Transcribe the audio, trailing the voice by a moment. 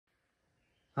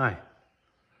Hi,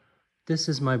 this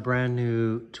is my brand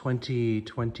new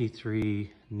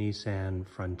 2023 Nissan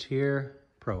Frontier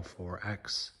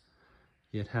Pro4X.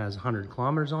 It has 100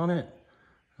 kilometers on it.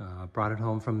 Brought it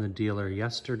home from the dealer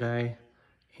yesterday,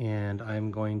 and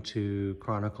I'm going to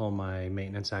chronicle my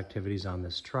maintenance activities on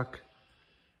this truck.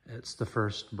 It's the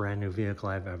first brand new vehicle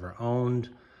I've ever owned,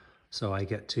 so I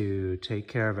get to take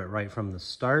care of it right from the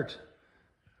start.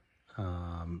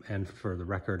 And for the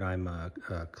record, I'm a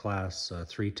class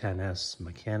 310S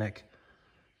mechanic.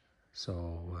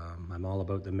 So I'm all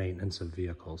about the maintenance of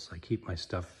vehicles. I keep my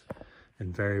stuff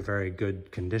in very, very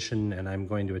good condition, and I'm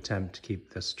going to attempt to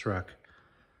keep this truck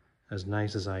as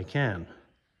nice as I can.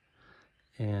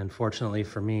 And fortunately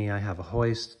for me, I have a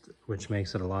hoist, which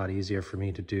makes it a lot easier for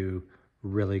me to do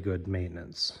really good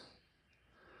maintenance.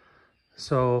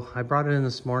 So I brought it in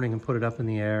this morning and put it up in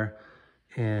the air.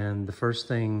 And the first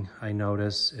thing I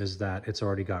notice is that it's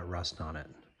already got rust on it.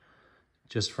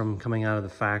 Just from coming out of the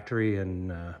factory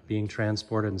and being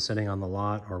transported and sitting on the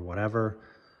lot or whatever,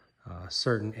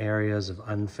 certain areas of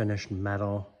unfinished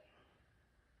metal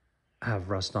have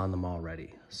rust on them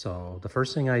already. So the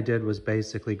first thing I did was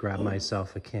basically grab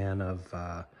myself a can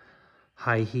of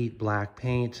high heat black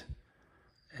paint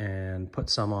and put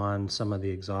some on some of the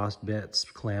exhaust bits,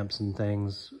 clamps and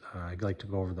things. I like to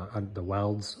go over the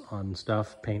welds on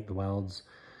stuff, paint the welds,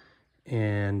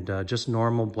 and just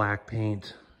normal black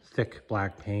paint, thick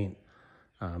black paint,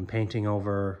 painting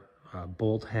over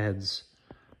bolt heads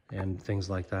and things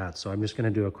like that. So I'm just gonna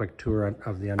do a quick tour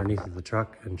of the underneath of the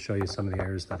truck and show you some of the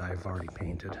areas that I've already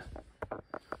painted.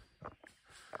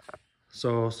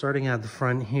 So starting at the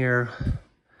front here,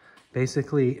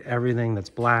 basically everything that's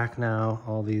black now,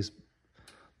 all these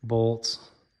bolts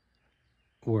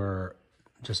were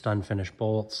just unfinished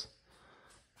bolts.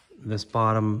 This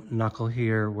bottom knuckle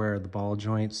here where the ball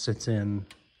joint sits in,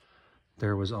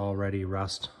 there was already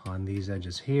rust on these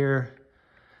edges here.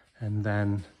 And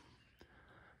then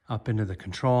up into the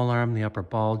control arm, the upper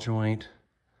ball joint,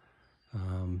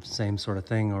 same sort of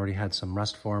thing, already had some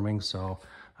rust forming. So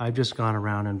I've just gone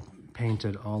around and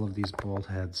painted all of these bolt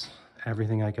heads,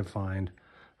 everything I could find.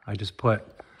 I just put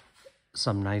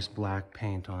some nice black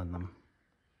paint on them.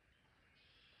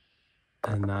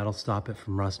 And that'll stop it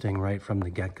from rusting right from the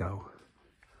get-go.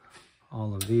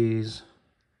 All of these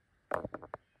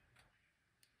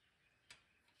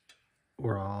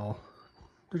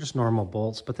they're just normal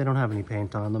bolts, but they don't have any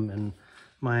paint on them. And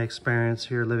my experience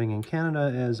here living in Canada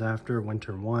is after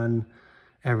winter 1,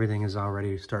 everything is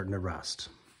already starting to rust.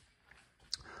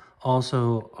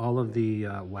 Also, all of the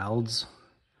welds,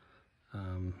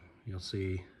 you'll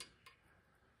see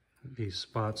these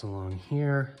spots along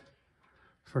here.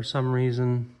 For some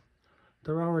reason,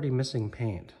 they're already missing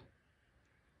paint.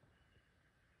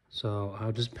 So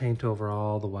I'll just paint over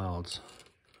all the welds.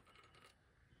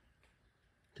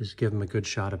 Just give them a good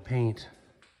shot of paint,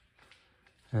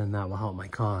 and that will help my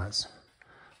cause.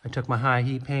 I took my high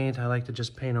heat paint. I like to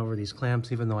just paint over these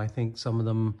clamps, even though I think some of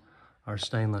them are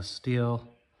stainless steel.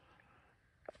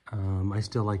 I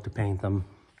still like to paint them.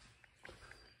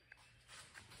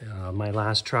 My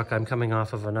last truck, I'm coming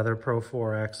off of another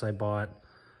Pro4X I bought.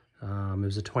 It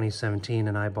was a 2017,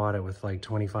 and I bought it with like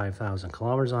 25,000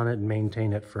 kilometers on it and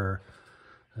maintained it for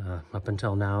up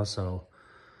until now. So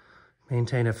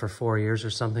maintained it for 4 years or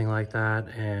something like that.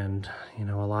 And you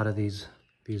know, a lot of these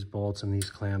bolts and these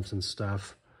clamps and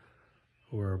stuff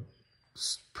were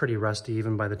pretty rusty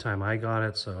even by the time I got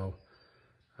it. So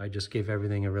I just gave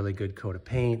everything a really good coat of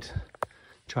paint,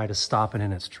 try to stop it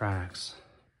in its tracks.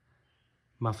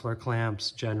 Muffler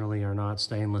clamps generally are not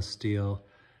stainless steel,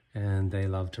 and they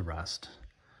love to rust.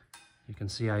 You can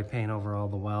see I paint over all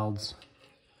the welds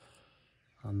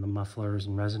on the mufflers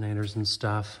and resonators and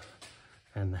stuff.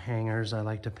 And the hangers I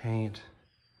like to paint.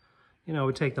 You know, it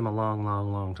would take them a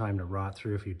long time to rot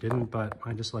through if you didn't, but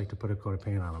I just like to put a coat of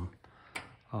paint on them.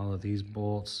 All of these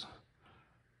bolts.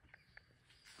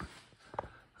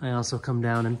 I also come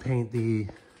down and paint the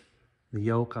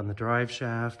yoke on the drive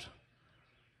shaft,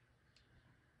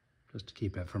 just to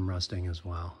keep it from rusting as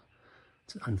well.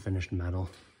 It's unfinished metal.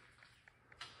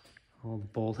 All the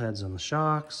bolt heads on the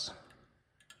shocks.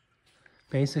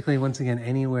 Basically, once again,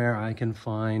 anywhere I can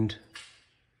find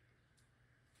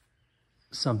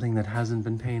something that hasn't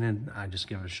been painted, I just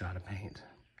give it a shot of paint.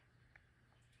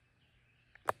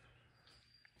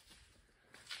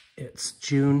 It's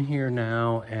June here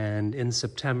now, and in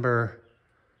September,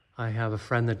 I have a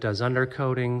friend that does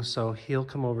undercoating, so he'll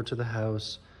come over to the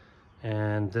house,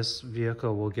 and this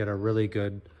vehicle will get a really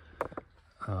good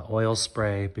oil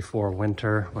spray before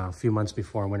winter, well, a few months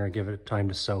before winter, give it time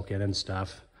to soak in and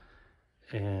stuff.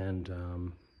 And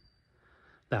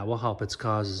that will help its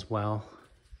cause as well.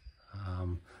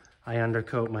 I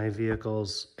undercoat my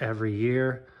vehicles every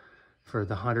year. For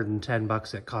the 110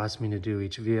 bucks it cost me to do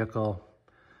each vehicle,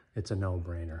 it's a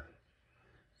no-brainer.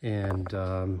 And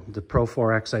the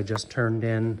Pro4X I just turned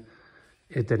in,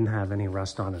 it didn't have any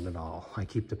rust on it at all. I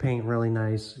keep the paint really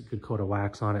nice, good coat of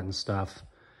wax on it and stuff,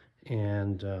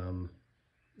 and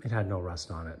it had no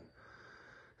rust on it.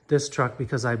 This truck,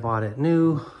 because I bought it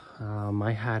new,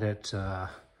 I had it,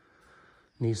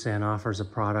 Nissan offers a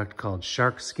product called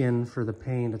Shark Skin for the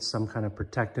paint. It's some kind of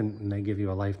protectant, and they give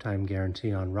you a lifetime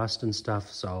guarantee on rust and stuff,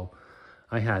 so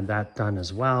I had that done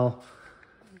as well.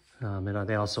 And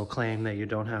they also claim that you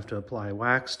don't have to apply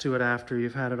wax to it after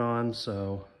you've had it on,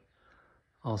 so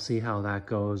I'll see how that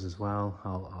goes as well.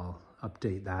 I'll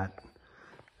update that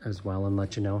as well and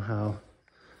let you know how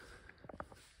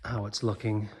it's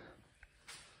looking.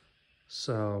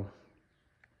 So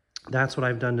that's what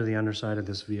I've done to the underside of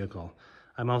this vehicle.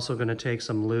 I'm also going to take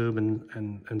some lube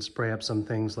and spray up some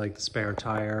things like the spare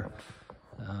tire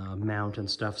mount and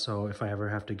stuff, so if I ever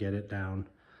have to get it down,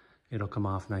 it'll come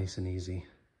off nice and easy.